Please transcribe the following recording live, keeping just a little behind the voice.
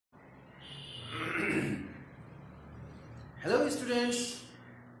Hello students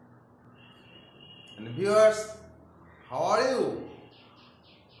and viewers, how are you?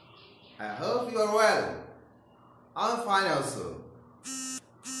 I hope you are well. I'm fine also.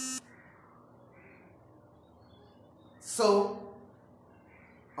 So,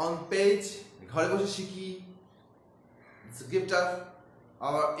 on page ঘরে বসে শিখি, it's a gift of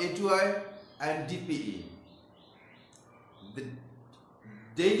our A2I and DPE. They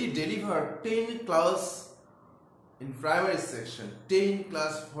daily deliver 10 class in primary section, 10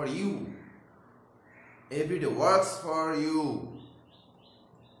 class for you. Every day works for you.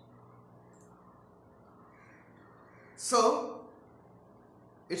 So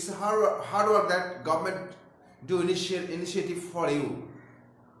it's a hard work that government do initiative for you,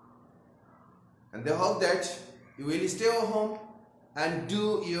 and they hope that you will stay at home and do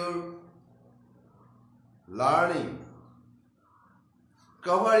your learning,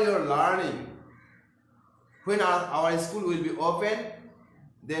 cover your learning. When our school will be open,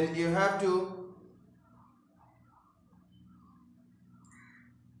 then you have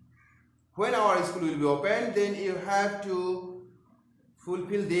to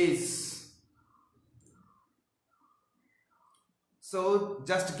fulfill this. So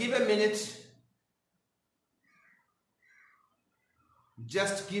just give a minute.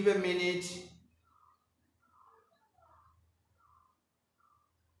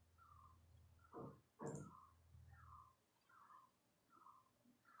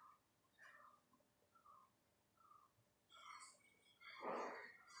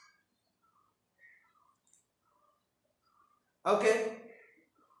 Okay.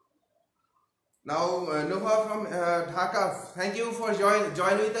 Now Nova from Dhaka, thank you for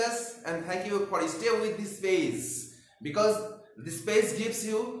join with us, and thank you for stay with this space, because this space gives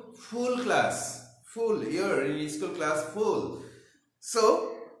you full class, full year in school class, full. So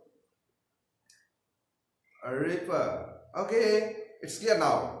Ripa, okay, it's clear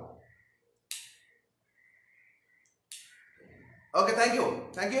now. Okay, thank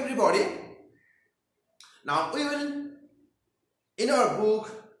you everybody. Now we will in our book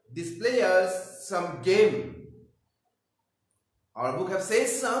display us some game. Our book have said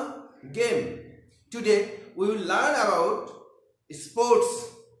some game. Today we will learn about sports.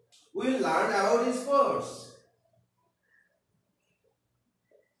 We will learn about sports.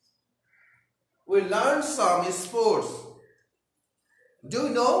 We learn some sports. Do you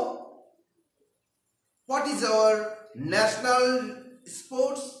know what is our national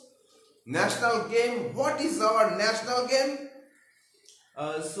sports? National game. What is our national game?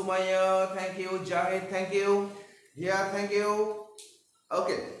 Sumaya, thank you. Jahid, thank you. Yeah, thank you.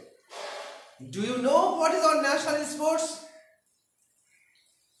 Okay. Do you know what is our national sports?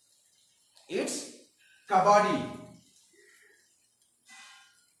 It's kabaddi.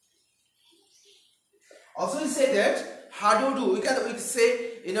 Also, we say that hadudu. We can say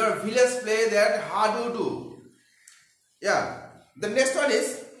in our village play that hadudu. Yeah. The next one is,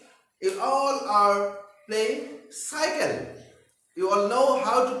 you all are playing cycle. You all know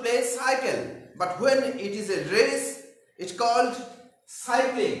how to play cycle, but when it is a race, it's called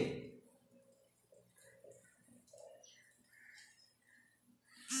cycling.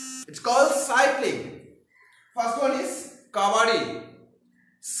 It's called cycling. First one is kabaddi,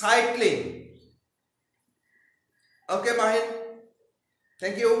 cycling. Okay, Mahin,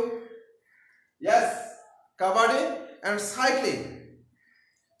 thank you. Yes, kabaddi and cycling.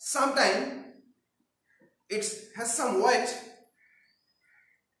 Sometimes it has some weight.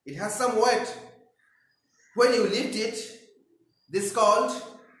 It has some weight. When you lift it, this is called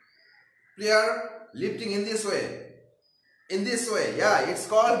player lifting in this way. In this way, yeah, it's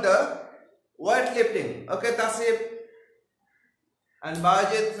called the weight lifting. Okay, Tasif and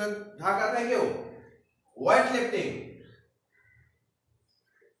Bajit and Dhaka, thank you. Weight lifting.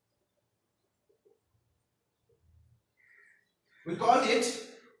 We call it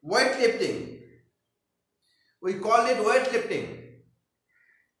weight lifting.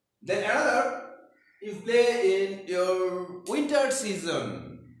 Then another, you play in your winter season.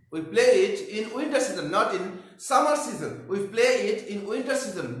 We play it in winter season, not in summer season. We play it in winter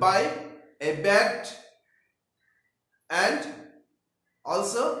season by a bat and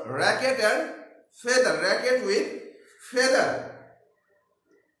also racket and feather. Racket with feather.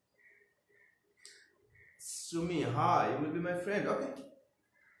 Sumi, hi, you will be my friend. Okay.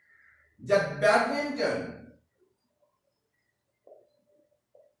 That badminton.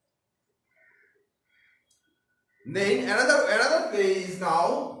 Then another play is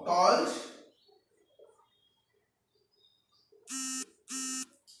now called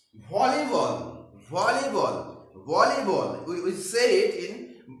volleyball. We say it in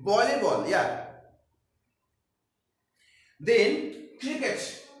volleyball. Yeah. Then cricket.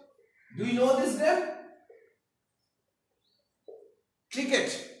 Do you know this game? Cricket.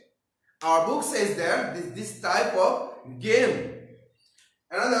 Our book says that this type of game.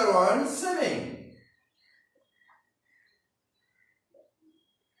 Another one, swimming.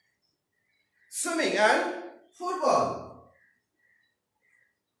 Swimming and football.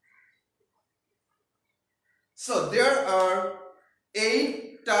 So there are eight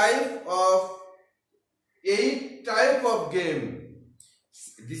type of game.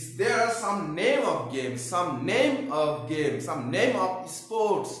 There are some name of games, some name of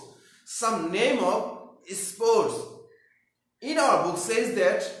sports, some name of sports. In our book says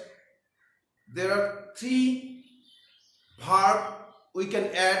that there are three verb we can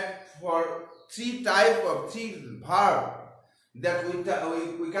add for three verb that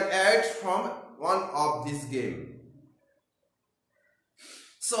we can add from one of this game.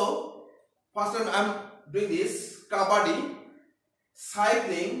 So first one I'm doing this: kabaddi,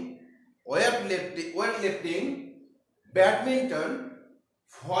 cycling, weightlifting, badminton,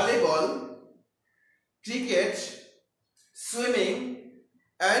 volleyball, cricket, swimming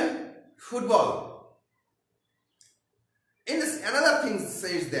and football. In this, another thing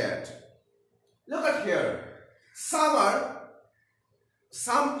says that, look at here, some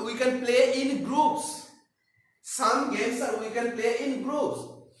we can play in groups. Some games we can play in groups.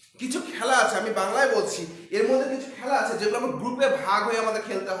 কিছু খেলা আছে, আমি বাংলায় বলছি, এর মধ্যে কিছু খেলা আছে যেগুলো আমরা গ্রুপে ভাগ হয়ে আমাদের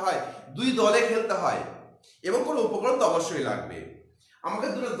খেলতে হয়, দুই দলে খেলতে হয় এবং কোনো উপকরণ তো অবশ্যই লাগবে। আমাকে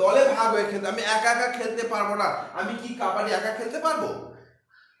দুটো দলে ভাগ হয়ে খেলতে, আমি একা একা খেলতে পারবো না। আমি কি কাবাডি একা খেলতে পারবো?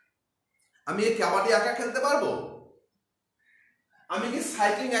 আমি কাবাডি একা খেলতে পারবো? আমি কি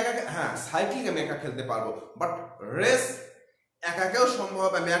সাইক্লিং একা? হ্যাঁ, সাইক্লিং আমি একা খেলতে পারবো, বাট রেস একা একাও সম্ভব।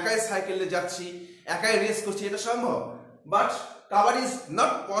 আমি একাই সাইকেলে যাচ্ছি, একাই রেস করছি, এটা সম্ভব। But kabaddi is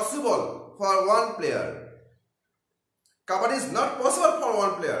not possible for one player. Kabaddi is not possible for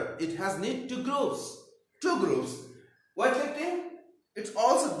one player. It has need two groups. Weightlifting, it's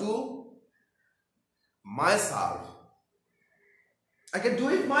also do myself. I can do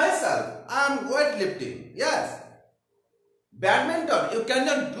it myself. I am weightlifting. Yes. Badminton, you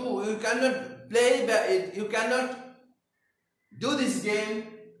cannot do this game,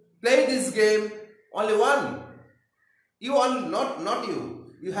 play this game, only one. You are not you.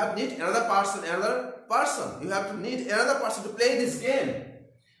 You have need another person. You have to need another person to play this game.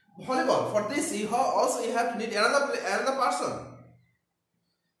 Volleyball, for this you have to need another person.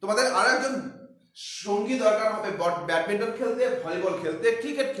 তোমাদের আরেকজন সঙ্গী দরকার হবে badminton খেলতে, volleyball খেলতে,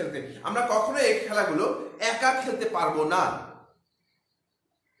 cricket খেলতে। আমরা কখনো এই খেলাগুলো একা খেলতে পারবো না।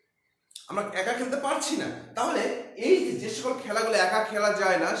 আমরা একা খেলতে পারছি না। তাহলে এই যে সকল খেলাগুলো একা খেলা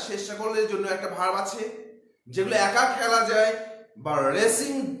যায় না, সে সকলের জন্য একটা ভার্ব আছে। যেগুলো একা খেলা যায় বা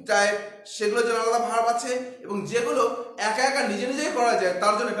রেসিং টাইপ, সেগুলোর জন্য আলাদা ভার্ব আছে, এবং যেগুলো একা একা নিজে নিজেই করা যায়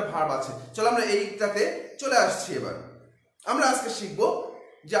তার জন্য একটা ভার্ব আছে। চলো আমরা এইটাতে চলে আসছি। এবার আমরা আজকে শিখবো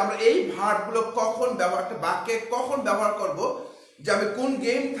যে আমরা এই ভার্বগুলো কখন একটা বাক্যে কখন ব্যবহার করব, যে আমি কোন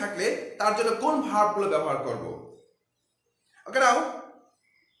গেম থাকলে তার জন্য কোন ভার্বগুলো ব্যবহার করব। ওকে, নাও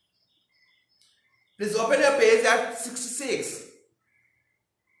please open your page at 66.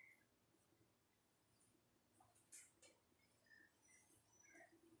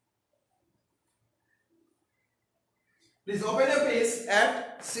 Please open your page at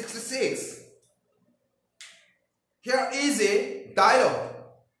 66. Here is a dialogue.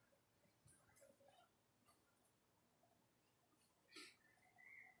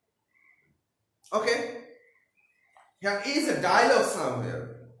 Okay, here is a dialogue somewhere.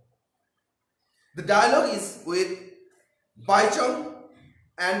 The dialogue is with Baichung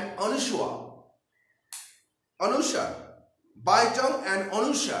and Anusha. Baichung and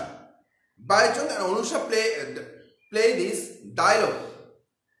Anusha play this dialogue.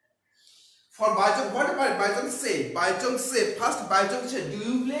 For Baichung, what did Baichung say? First Baichung said, do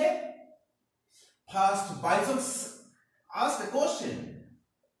you play? First Baichung asked the question,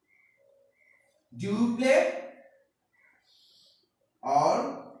 do you play? Or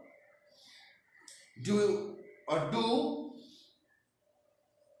do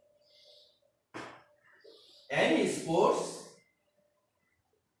any sports?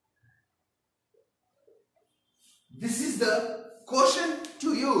 This is the question to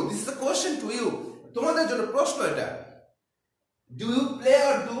you. তোমাদের জন্য প্রশ্ন এটা। Do you play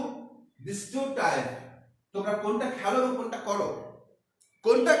or do these two type? তোমরা কোনটা খেলো এবং কোনটা করো?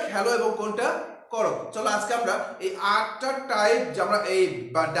 চলো আজকে আমরা এই 8টা টাইপ, যে আমরা এই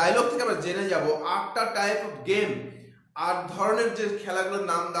ডায়লগ থেকে আমরা জেনে যাব 8টা টাইপ অফ গেম, 8 ধরনের যে খেলাগুলোর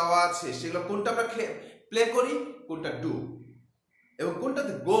নাম দেওয়া আছে, সেগুলো কোনটা আমরা প্লে করি, কোনটা ডু এবং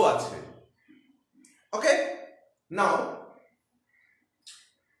কোনটাতে গো আছে। ওকে, নাও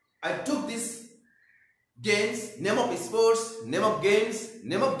I took this games, name of sports, name of games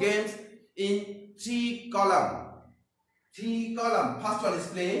in 3 column. 3 column. First one is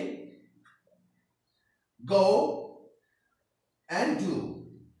play, go, and do.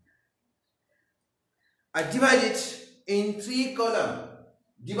 I divide it in 3 column.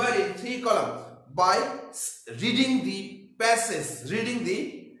 Divide in 3 column by reading the passages.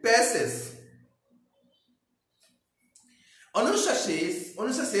 Anusha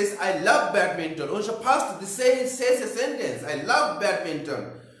says, I love badminton. Anusha first says a sentence, I love badminton.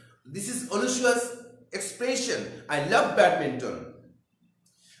 This is Anusha's expression, I love badminton.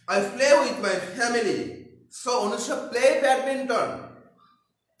 I play with my family. So Anusha play badminton.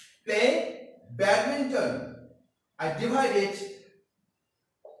 Play badminton. I divide it.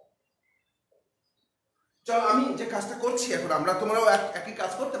 চলো আমি যে কাজটা করছি এখন আমরা তোমরাও একই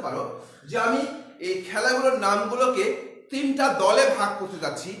কাজ করতে পারো যে আমি এই খেলাগুলোর নামগুলোকে 3টা দলে ভাগ করতে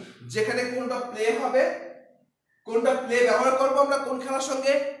যাচ্ছি যেখানে কোনটা প্লে হবে কোনটা প্লে ব্যবহার করব আমরা কোন খেলার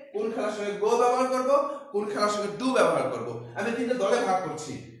সঙ্গে গো ব্যবহার করব কোন খেলার সঙ্গে ডু ব্যবহার করব আমি 3টা দলে ভাগ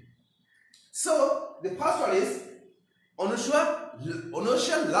করছি so the first one is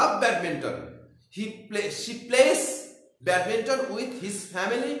Anusha love badminton she plays badminton with his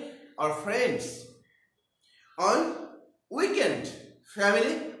family or friends on weekend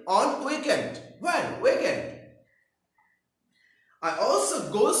when weekend I also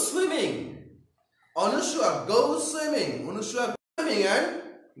go swimming. Anusha goes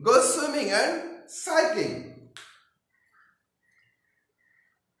swimming and cycling.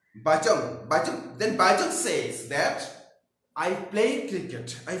 Bajang says that I play cricket.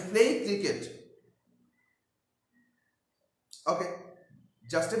 Okay,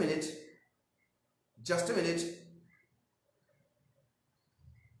 just a minute.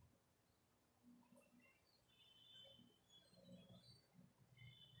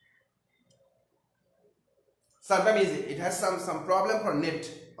 Sometimes it has some problem for net.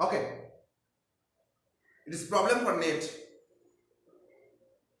 Okay, it is problem for net.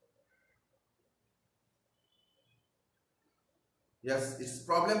 Yes, it's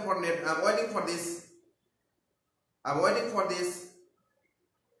problem for net. I'm waiting for this.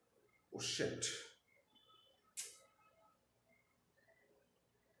 Oh shit.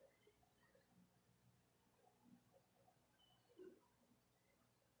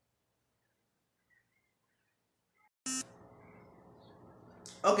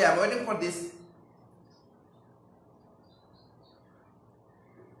 Okay, I'm waiting for this.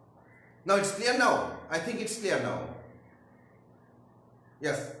 Now it's clear now. I think it's clear now.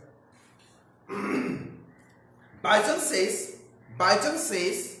 Yes. Bajang says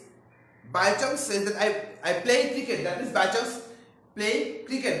that I play cricket. That is Bajang's play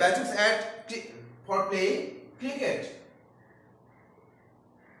cricket. Bajang's add for play cricket.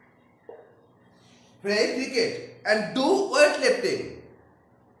 Play cricket and do weightlifting.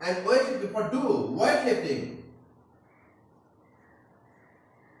 And weightlifting.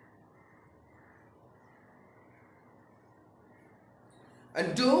 And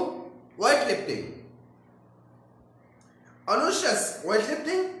do weightlifting. Anusha's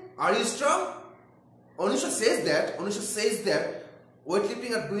weightlifting. Are you strong? Anusha says that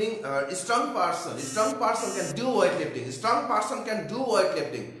weightlifting are doing a strong person can do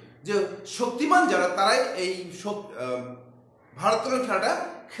weightlifting. যে শক্তিমান যারা তারাই এই ভারোত্তোলন খেলাটা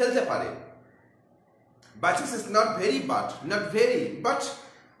খেলতে পারে. Bachus is not very but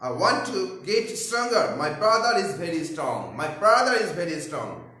I want to get stronger. My brother is very strong.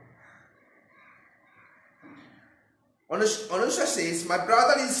 Anusha says my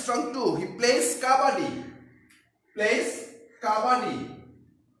brother is strong too. He plays kabaddi.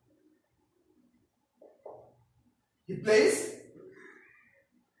 He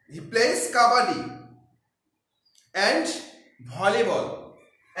plays kabaddi and volleyball.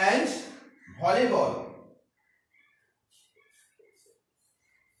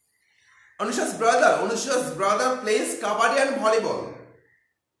 Anusha's brother plays kabaddi and volleyball.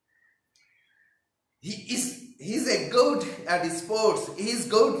 He is good at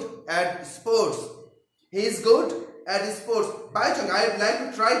sports. Bachung, I would like to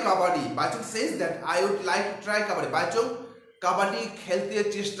try kabaddi. Bachung says that I would like to try kabaddi. Bachung kabaddi khelte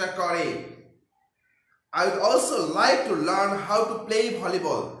chesta kore. I would also like to learn how to play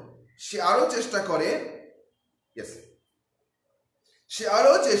volleyball. She aro chesta kore. Yes. She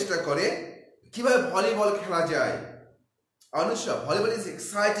aro chesta kore কিভাবে volleyball খেলা যায়. Anusha, volleyball is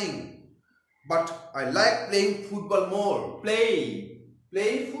exciting, but I like playing football more.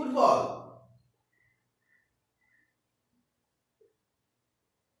 Play football.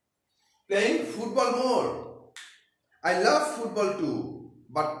 Playing football more. I love football too,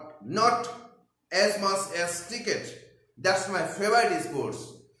 but not as much as cricket. That's my favorite sports.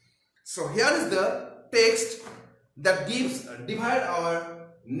 So here is the text that divide our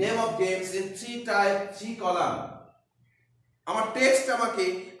name of games in 3 type, 3 column. আমার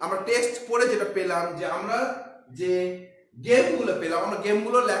text পড়ে যেটা পেলাম যে আমরা যে গেমগুলো পেলাম, আমরা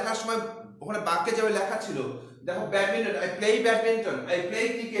গেমগুলো লেখার সময় ওখানে বাক্যে যেভাবে লেখা ছিল, দেখো badminton, I play badminton, I play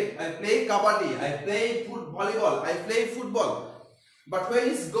cricket, I play kabaddi, I play volleyball, I play football. But when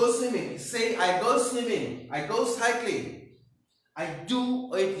you go swimming, say I go swimming, I go cycling, I do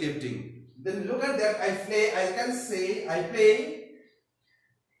weightlifting. Then look at that, I can say I play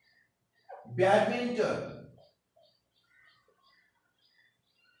badminton.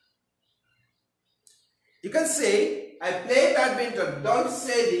 You can say I play badminton. Don't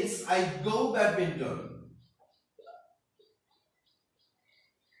say this, I go badminton.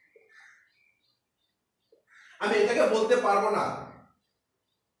 আমি এটাকে বলতে পারবো না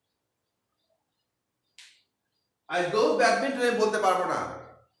I go badminton এ বলতে পারবো না.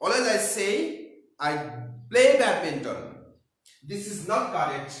 Always I say I play badminton. This is not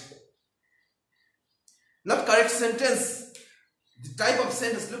correct. Not correct sentence. The type of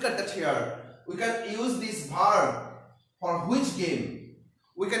sentence, look at that here. We can use this verb for which game?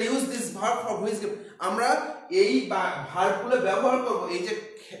 We can use this verb for which game? আমরা এই ভার্বগুলো ব্যবহার করব, এই যে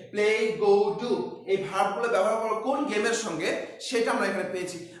play, go, do, এই ভার্বগুলো ব্যবহার করব কোন গেমের সঙ্গে সেটা আমরা এখানে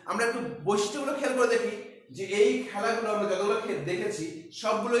পেয়েছি. আমরা একটু বৈশিষ্ট্যগুলো খেয়াল করে দেখি যে এই খেলাগুলো আমরা যতগুলো দেখেছি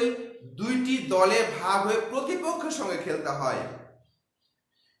সবগুলোই দুইটি দলে ভাগ হয়ে প্রতিপক্ষের সঙ্গে খেলতে হয়.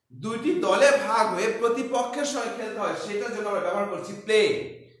 দুইটি দলে ভাগ হয়ে প্রতিপক্ষের সঙ্গে খেলতে হয়, সেটার জন্য আমরা ব্যবহার করছি প্লে.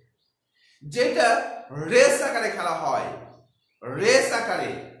 যেটা রেস আকারে খেলা হয়, রেস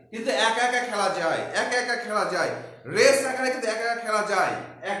আকারে কিন্তু একা একা খেলা যায়, রেস আকারে কিন্তু একা একা খেলা যায়.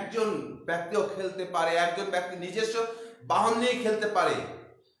 একজন ব্যক্তিও খেলতে পারে, একজন ব্যক্তি নিজস্ব বাহন নিয়ে খেলতে পারে.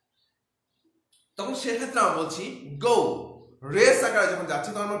 তখন সেক্ষেত্রে আমরা বলছি গো. রেস আকারে যখন যাচ্ছে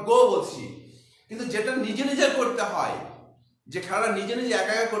তখন আমরা গো বলছি. কিন্তু যেটা নিজে নিজে করতে হয়, যে খেলাটা নিজে নিজে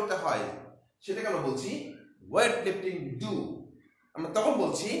একা একা করতে হয়, সেটাকে আমরা বলছি ওয়েট লিফটিং, ডু. আমরা তখন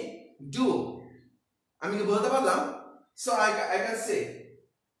বলছি ডু. আমি কি বলতে পারলাম? So I can say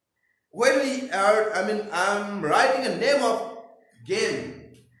when we are, I'm writing a name of game.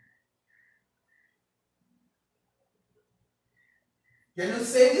 Can you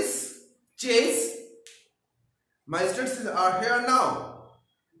say this? Chase. My students are here now.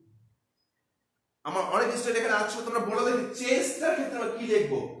 আমার অনেক স্টুডেন্ট এখানে আছো, তোমরা বলো দেখি চেসটার ক্ষেত্রে আমরা কি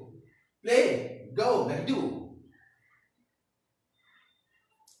লিখবো? প্লে, গো, নাকি do?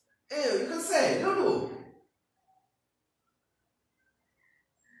 You can say Ludo.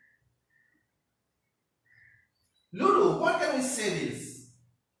 Ludo, what can we say this?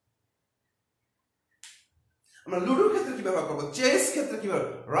 আমরা লুডোর ক্ষেত্রে কি ব্যবহার করব, চেস ক্ষেত্রে কি ব্যবহার,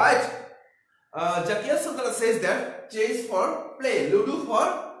 right? Zakia Sultana says that chess for play, Ludo for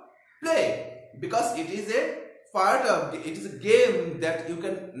play, because it is a game that you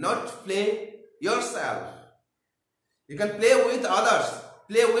can not play yourself. You can play with others.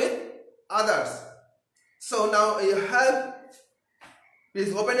 So now you have,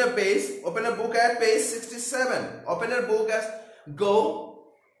 please open your book at page 67. Open your book as go.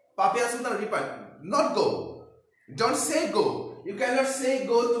 Papia Sultan repeat, not go. Don't say go. You cannot say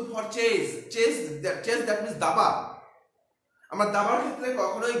go for chase. Chase that means daba. আমরা দাবার ক্ষেত্রে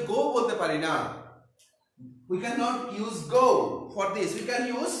কখনোই go বলতে পারি না. We cannot use go for this. We can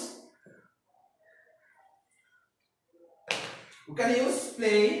use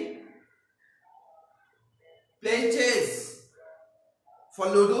play chess. For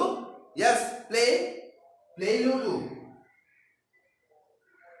Ludo, yes, play Ludo.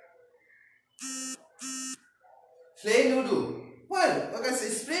 Play Ludo. Well, okay,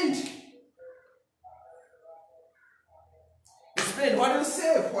 say sprint. Sprint. What do you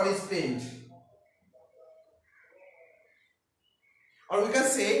say for a sprint? Or we can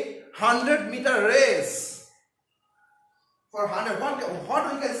say 100-meter race. For 100, what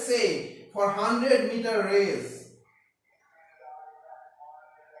we can say for 100-meter race?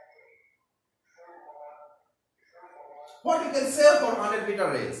 What you can say for 100-meter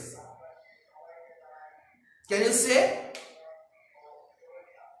race? Can you say?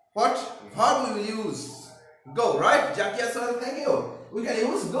 What verb we will use? Go, right? Jackie Aswad, thank you. We can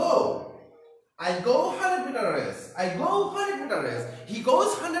use go. I go 100-meter race. I go 100-meter race. He goes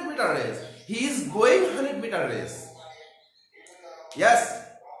 100-meter race. He is going 100-meter race. Yes.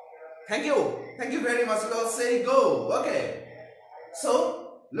 Thank you. Thank you very much. Let's say go. Okay. So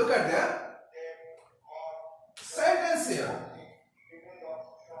look at that sentence here.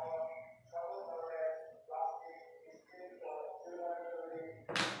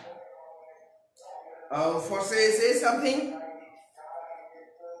 For say something.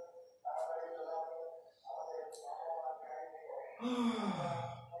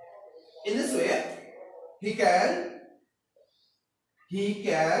 In this way, he can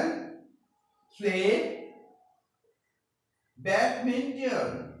play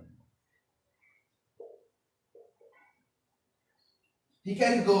badminton. He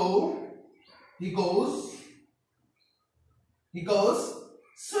goes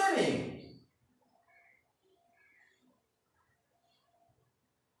swimming.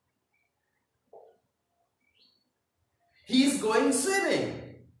 He is going swimming.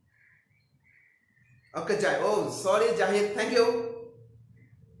 Okay, oh, sorry, Jahid. Thank you.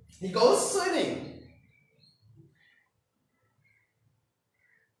 He goes swimming.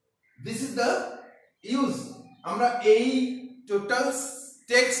 This is the use. আমরা এই total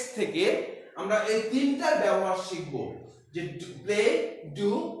text থেকে আমরা এই তিনটা ব্যবহার শিখব, যে play,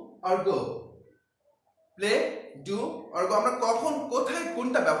 do R go. Play, do আর গো আমরা কখন কোথায়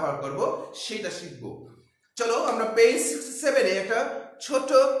কোনটা ব্যবহার করব সেটা শিখব। চলো আমরা পেজ 67 এ একটা ছোট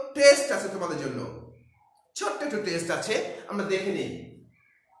টেস্ট আছে তোমাদের জন্য। ছোট্ট একটা টেস্ট আছে, আমরা দেখে নিই।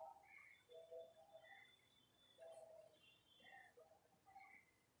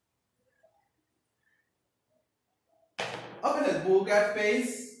 Open the book at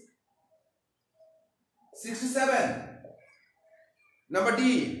page 67. Number D.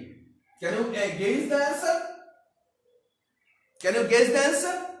 Can you guess the answer? Can you guess the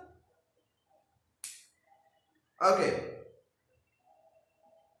answer? Okay.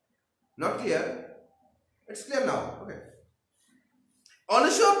 Not clear? It's clear now. Okay.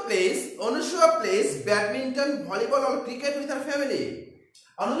 Anusha plays badminton, volleyball or cricket with her family.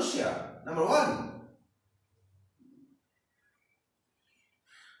 Anusha, number 1.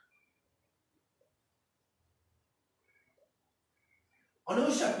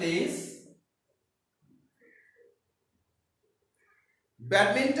 Anusha plays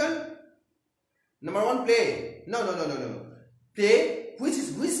badminton. Number 1, play. No. Play. Which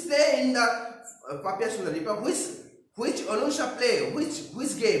play in the which Anusha play?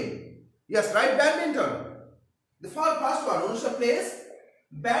 Which game? Yes, right. Badminton. The first one. Anusha plays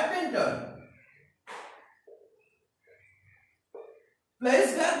badminton. Plays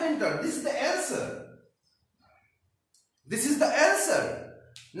badminton. This is the answer. This is the answer.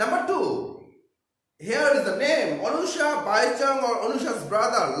 Number 2. Here is the name. Anusha, Baichang or Anusha's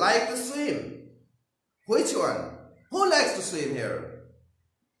brother like to swim. Which one? Who likes to swim here?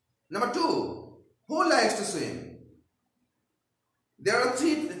 Number 2. Who likes to swim? There are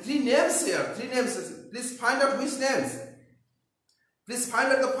three names here. 3 names. Please find out which names. Please find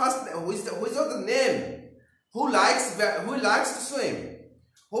out the first. Which of the name? Who likes to swim?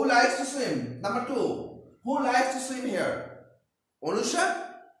 Who likes to swim? Number 2. Who likes to swim here? Anusha,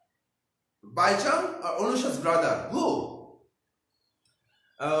 Baichang or Anusha's brother? Who?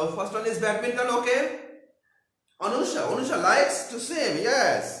 First one is badminton, okay? Anusha likes to swim,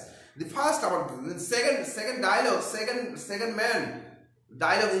 yes. The first about the second dialogue, second man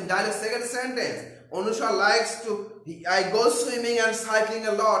dialogue in dialogue, second sentence. Anusha likes to, I go swimming and cycling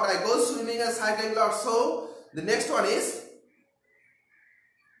a lot. I go swimming and cycling a lot. So the next one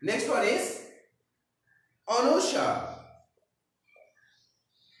is Anusha.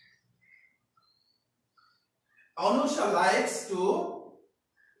 Anusha likes to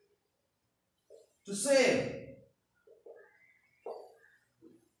swim.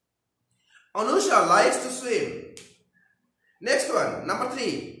 Anusha likes to swim. Next one, number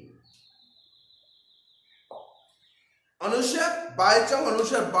 3. Anusha, Baichang,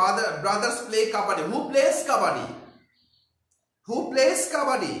 Anusha brothers play kabaddi. Who plays kabaddi? Who plays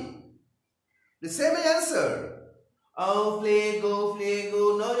kabaddi? The same answer. Oh, play, go.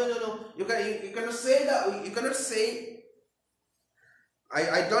 No. You cannot say that. You cannot say.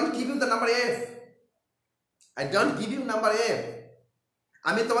 I don't give you the number F. I don't give you number F.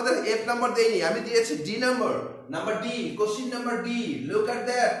 আমি তোমাদের F number দেইনি, আমি দিয়েছি D number. Number D, question number D. Look at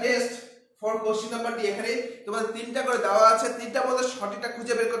that test for question number D. এখানে তোমাদের 3টা করে দেওয়া আছে, 3টার মধ্যে সঠিকটা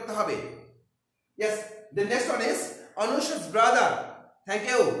খুঁজে বের করতে হবে. Yes, the next one is Anusha's brother. Thank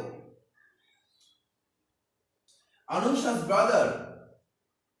you. Anusha's brother.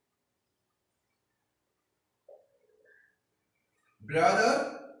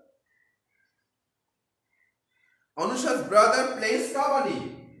 Anusha's brother plays kabaddi.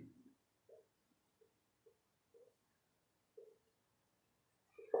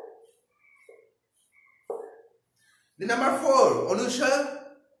 The number 4,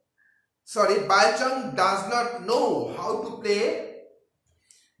 Baichang does not know how to play.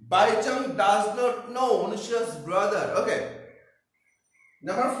 Baichang does not know Anusha's brother. Okay.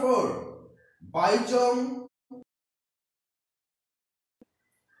 Number 4, Baichong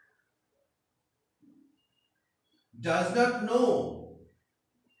does not know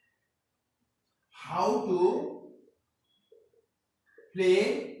how to play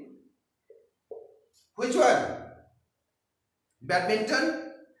which one? Badminton,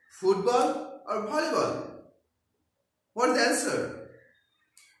 football or volleyball? What is the answer?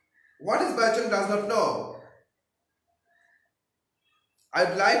 What is Baichong does not know? I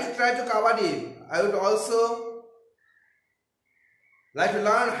would like to try to kabaddi. I would also like to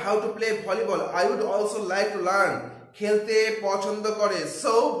learn how to play volleyball. I would also like to learn খেলতে পছন্দ করে.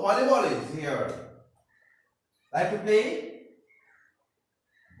 So volleyball is here. Like to play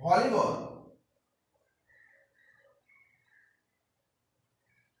volleyball.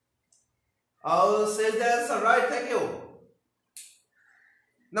 Oh, says the answer right. Thank you.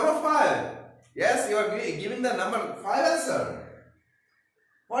 Number 5. Yes, you are giving the number 5 answer.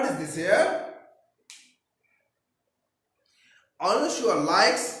 What is this here? Anushka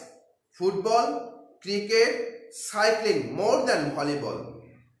likes football, cricket, cycling more than volleyball.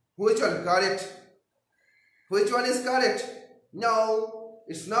 Which one correct? Which one is correct? No,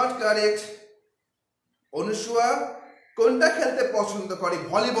 it's not correct. Anushka কোনটা খেলতে পছন্দ করে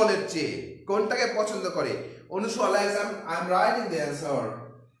ভলিবলের চেয়ে কোনটাকে পছন্দ করে Anushka likes I'm writing the answer.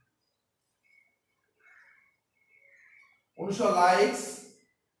 Anushka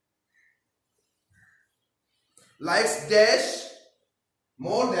likes dash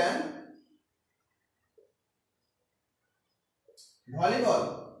more than volleyball.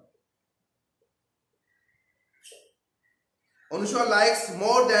 Anushka likes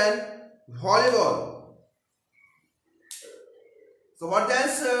more than volleyball. So what the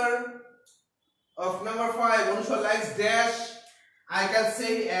answer of number 5? Anushka likes dash. I can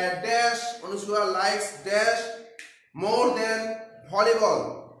say a dash. Anushka likes dash more than volleyball.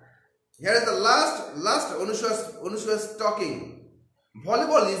 Here is the last Anushka's talking.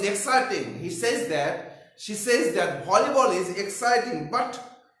 Volleyball is exciting. She says that volleyball is exciting, but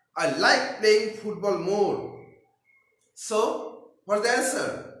I like playing football more. So, what's the answer?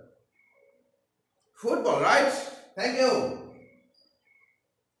 Football, right? Thank you.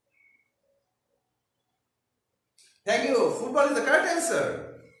 Thank you. Football is the correct answer.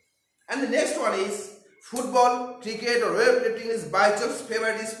 And the next one is football, cricket or weightlifting is Baichong's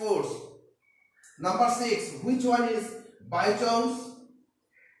favorite sports. Number 6. Which one is Baichong's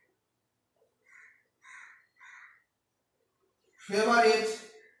favorite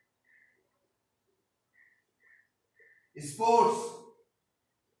sports?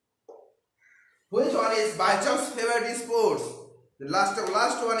 Which one is Baichong's favorite sports? The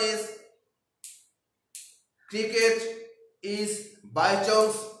last one is cricket is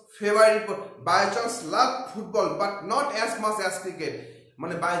Baichong's favorite. Baichong's love football but not as much as cricket.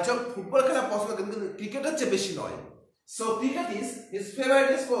 মানে Baichung football খেলা পছন্দ কিন্তু ক্রিকেটের চেয়ে বেশি নয়. So cricket is his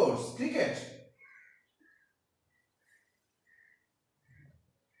favorite sports.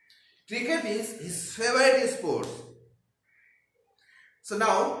 Cricket is his favorite sports. So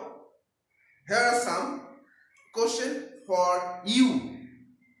now here are some questions for you,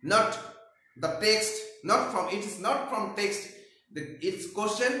 not the text, it is not from text. It's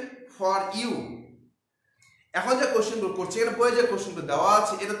question for you. এখন যে কোশ্চেনগুলো করছে এর বইয়ে যে কোশ্চেনগুলো দেওয়া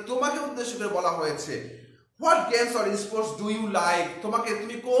আছে এটা তোমাকে উদ্দেশ্য করে বলা হয়েছে. What games or sports do you like?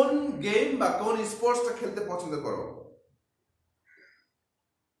 তুমি কোন গেম বা কোন স্পোর্টসটা খেলতে পছন্দ করো?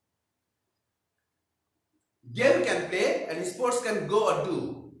 Game can play and sports can go or do.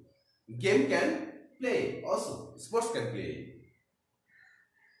 Game can play also. Sports can play.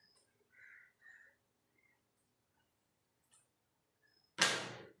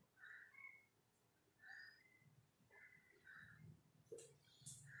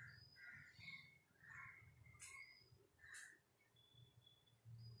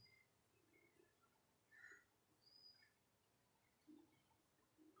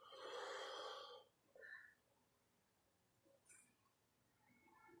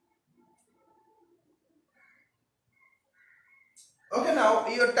 Okay, now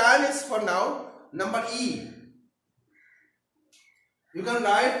your time is for now. Number E. You can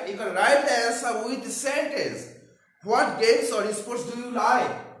write the answer with the sentence. What games or sports do you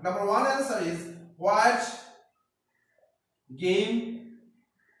like? Number 1 answer is what game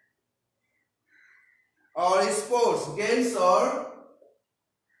or sports? Games or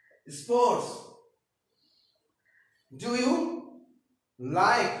sports do you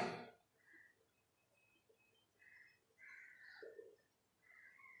like?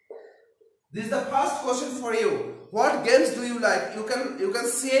 This is the first question for you. What games do you like? You can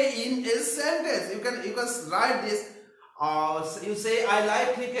say in a sentence. You can write this. You say I like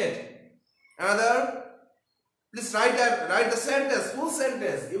cricket, Another, please write the sentence, full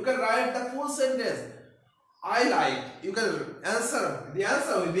sentence. You can write the full sentence. I like. You can answer. The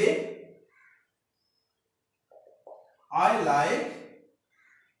answer will be I like.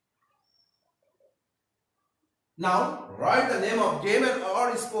 Now write the name of game and or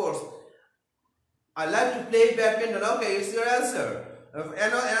sports. I like to play badminton. Okay, it's your answer.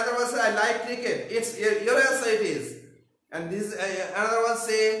 Another one say I like cricket. It's your answer. It is. And this another one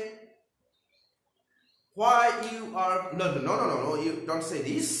say why you are no. You don't say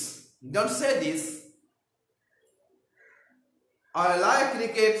this. Don't say this. I like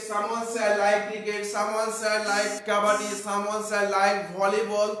cricket. Someone say I like cricket. Someone say I like kabaddi. Someone say I like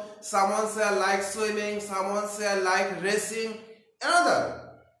volleyball. Someone say I like swimming. Someone say I like racing. Another.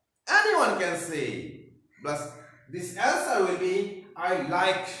 Anyone can say. Plus this answer will be I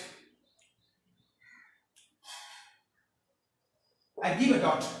like. I give a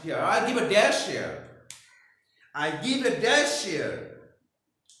dot here. I give a dash here. I give a dash here.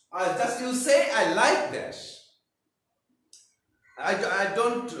 You say I like dash. I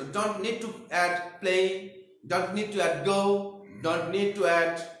don't need to add play, don't need to add go, don't need to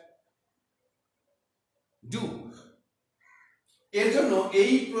add do. এর জন্য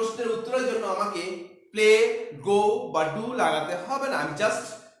এই প্রশ্নের উত্তরের জন্য আমাকে play গো বা do লাগাতে হবে না। আমি just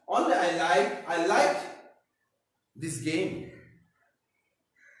only I like this game.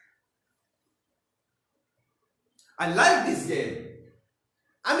 I like this game.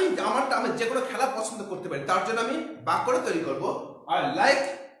 আমি যে কোনো খেলা পছন্দ করতে পারি, তার জন্য আমি বাক্যটা তৈরি করব। I like,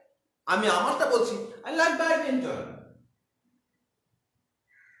 আমি আমারটা বলছি I like badminton.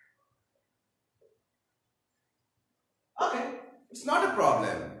 Okay, it's not a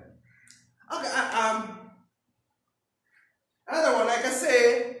problem. Okay, another one I can say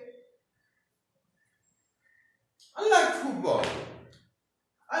I like football.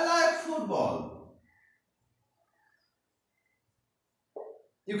 I like football.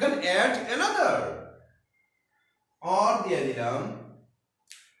 You can add another or the diagram,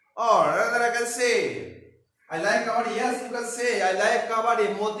 or another I can say I like kabaddi. Yes, you can say I like kabaddi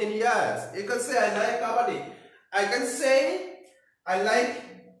more than yes. You can say I like kabaddi. I can say I like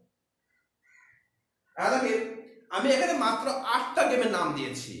another game. আমি এখানে মাত্র 8টা গেমের নাম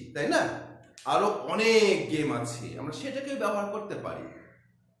দিয়েছি, তাই না? আরো অনেক গেম আছে, আমরা সেটাকে ব্যবহার করতে পারি।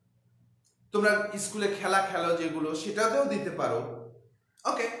 তোমরা স্কুলে খেলা খেলো যেগুলো, সেটাতেও দিতে পারো।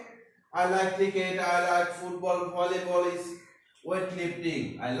 Okay, I like cricket, I like football, volleyball is weightlifting.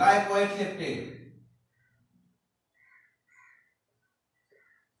 I like weightlifting.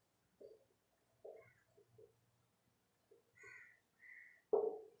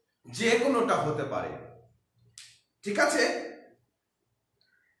 যে কোনোটা হতে পারে, ঠিক আছে?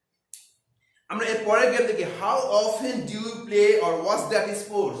 আমরা এর পরের গেম দেখি, how often do you play or watch that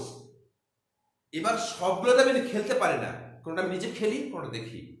sports? এবার সবগুলো আমি খেলতে পারি না, কোনটা আমি নিজে খেলি, কোনটা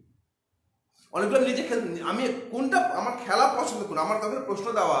দেখি। অনেকগুলো আমি নিজে খেলি, আমি কোনটা আমার খেলা পছন্দ কোন, আমার তখন প্রশ্ন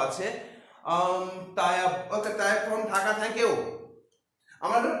দেওয়া আছে তাই ফ্রম ঢাকা থেকেও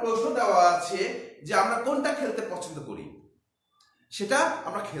আমার একটা প্রশ্ন দেওয়া আছে যে আমরা কোনটা খেলতে পছন্দ করি, সেটা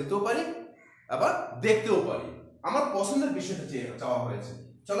আমরা খেলতেও পারি আবার দেখতেও পারি। আমার পছন্দের বিষয়টা চাওয়া হয়েছে।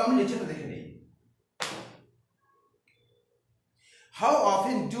 চলো আমি নিচেটা দেখে নিই। How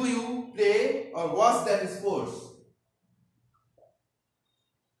often do you play or watch that sports?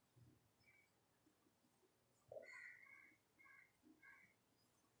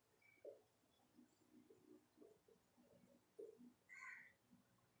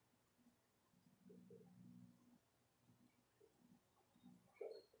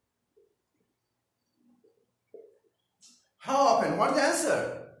 How often? What's the answer?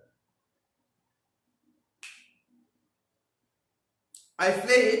 I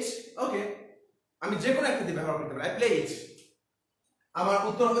play it. Okay. আমি যে কোনো একটা দিয়ে ব্যবহার করতে পারি। I play it. আমার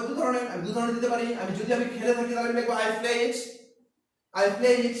উত্তর হবে দু ধরনের, আমি দু ধরনের দিতে পারি। যদি আমি খেলে থাকি তাহলে আমি লিখব I play it. I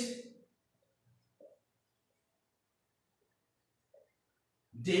play it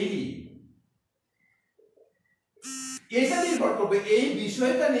daily. এটা নির্ভর করবে, এই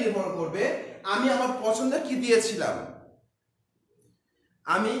বিষয়টা নির্ভর করবে আমি আমার পছন্দ কি দিয়েছিলাম।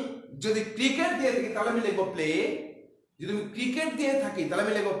 আমি যদি ক্রিকেট দিয়ে থাকি তাহলে আমি লিখব প্লে, যদি আমি ক্রিকেট দিয়ে থাকি তাহলে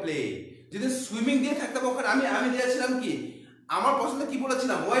আমি লিখব প্লে, যদি সুইমিং দিয়ে থাকতাম ওখানে আমি দিয়েছিলাম কি, আমার পছন্দ কি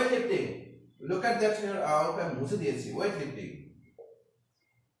বলেছিলাম, weight lifting. Look at that here, ওকে আমি মুছে দিয়েছি, ওয়েট লিফটিং।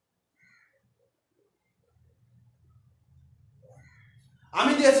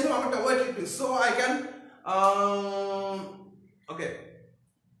 আমি দিয়েছিলাম আমারটা weight lifting, so I can okay,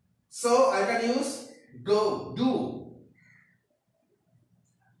 so I can use go, do.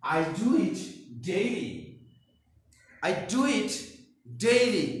 I do it daily. I do it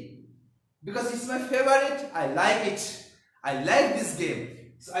daily. because it's my favorite. I like it. I like this game.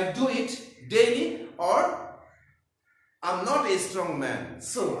 So I do it daily, or I'm not a strong man,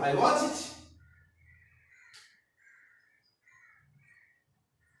 so I watch it.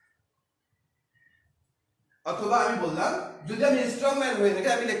 অথবা আমি বললাম যদি আমি strong man হয়ে থাকি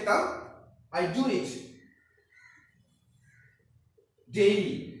আমি লিখতাম I do it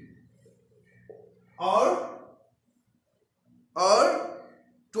daily, or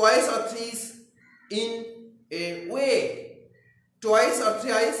twice or thrice in a week. Twice or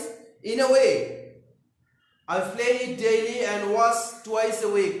thrice in a week. I play it daily and watch twice a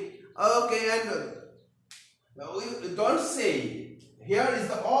week. Okay, and don't say here is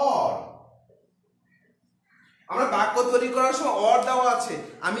the or. আমরা বাক্য তৈরি করার সময় or দেওয়া আছে,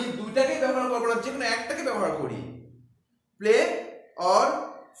 আমি দুইটাকে ব্যবহার করব না, যে কোনো একটাকে ব্যবহার করি। Play or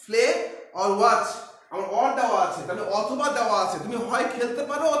play or watch, আমার অর দেওয়া আছে, তাহলে অথবা দেওয়া আছে, তুমি হয় খেলতে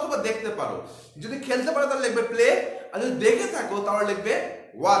পারো অথবা দেখতে পারো। যদি খেলতে পারো তাহলে লিখবে প্লে, আর যদি দেখে থাকো তাহলে লিখবে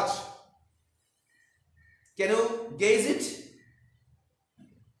ওয়াচ। ক্যান ইউ গেজ ইট?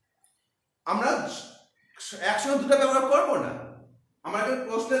 আমরা একসঙ্গে দুটো ব্যবহার করব না। আমার একটা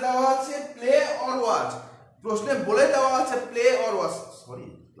প্রশ্নে দেওয়া আছে প্লে অর ওয়াচ, প্রশ্নে বলে দেওয়া আছে play or watch. Sorry,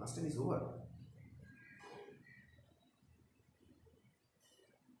 class 10 is over.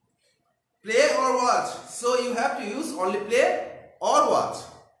 Play or watch, so you have to use only play or watch.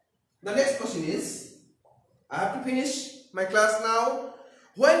 The next question is, I have to finish my class now.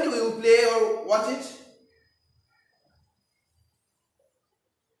 When do you play or watch it?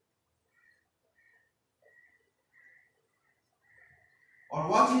 Or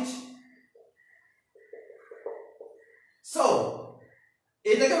watch it? So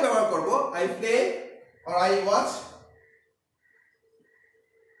এটাকে ব্যবহার করব I play or I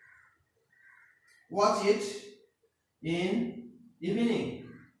watch it in evening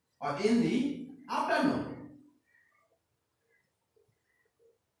or in the afternoon.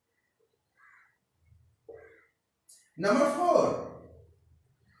 Number 4,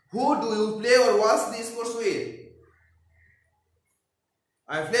 who do you play or watch these sports with?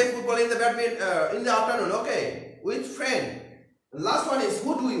 I play football in the badminton in the afternoon, okay, with friend. The last one is,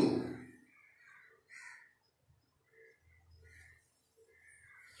 who do you?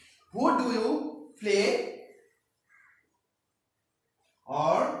 Who do you play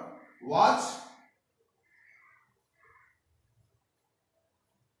or watch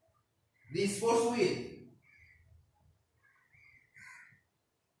these sports with?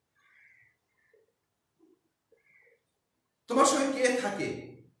 তোমার সঙ্গে কে থাকে?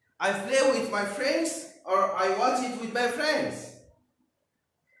 I play with my friends or I watch it with my friends.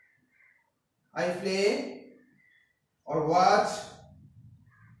 I play or watch.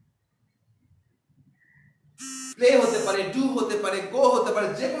 Play হতে পারে, do হতে পারে, go হতে পারে,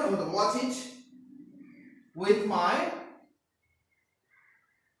 যে কোনো হতে, watch it with my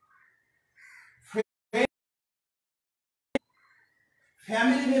friends.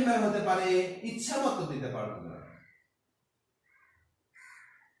 Family member হতে পারে, ইচ্ছা মতো দিতে পারো তোমরা।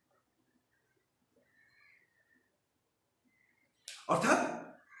 অর্থাৎ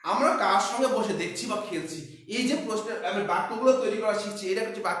আমরা কার সঙ্গে বসে দেখছি বা খেলছি, এই যে প্রশ্নের আমরা বাক্যগুলো তৈরি করা শিখছি, এটা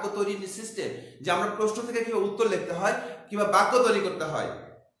হচ্ছে বাক্য তৈরির সিস্টেম, যে আমরা প্রশ্ন থেকে কিভাবে উত্তর লিখতে হয় কিংবা বাক্য তৈরি করতে হয়।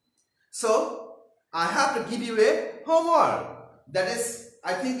 So I have to give you a homework. That is,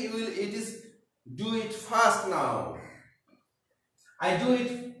 I think it is do it fast now. I do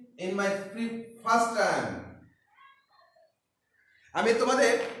it in my first time. আমি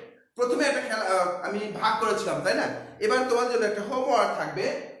তোমাদের প্রথমে একটা খেলা আমি ভাগ করেছিলাম, তাই না? এবার তোমাদের জন্য একটা হোমওয়ার্ক থাকবে,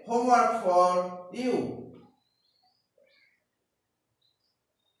 homework for you.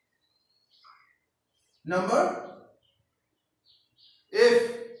 Number F.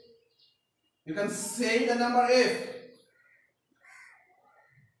 You can say the number F.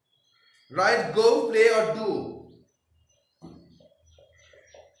 Write go, play or do.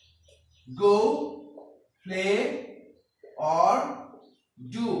 Go, play or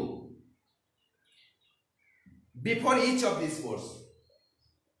do before each of these words.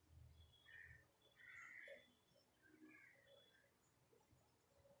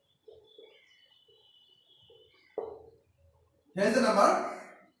 Here is the number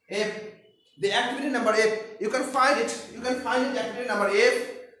F, the activity number F. You can find it. You can find it activity number F,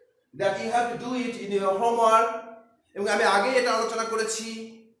 that you have to do it in your homework. এবং আমি আগে এটা আলোচনা করেছি।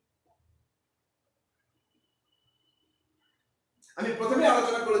 আমি প্রথমে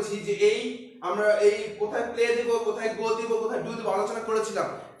আলোচনা করেছি যে এই আমরা এই কোথায় প্লে দেব, কোথায় গো দেব, কোথায় ডু দেব আলোচনা করেছিলাম।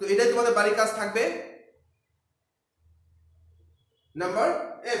 তো এটাই তোমাদের বাড়ির কাজ থাকবে। Number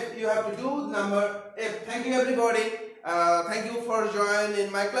F, you have to do number F. Thank you everybody. Thank you for joining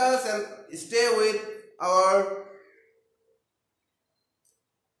in my class and stay with our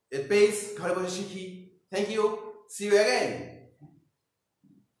page. Thank you. See you again.